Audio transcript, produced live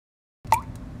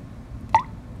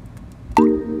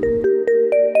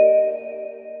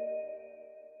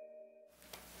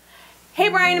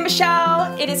Ryan and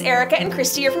Michelle. It is Erica and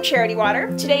Christy here from Charity Water.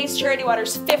 Today is Charity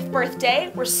Water's 5th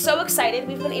birthday. We're so excited.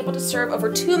 We've been able to serve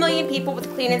over 2 million people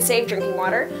with clean and safe drinking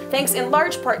water, thanks in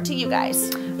large part to you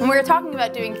guys. When we were talking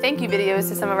about doing thank you videos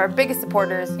to some of our biggest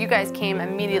supporters, you guys came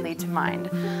immediately to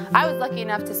mind. I was lucky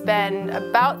enough to spend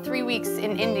about 3 weeks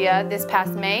in India this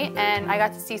past May, and I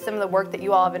got to see some of the work that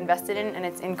you all have invested in, and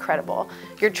it's incredible.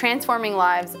 You're transforming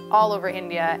lives all over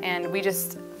India, and we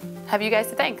just have you guys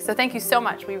to thank. So thank you so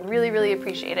much. We really, really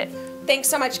appreciate it. Thanks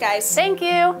so much, guys. Thank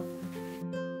you.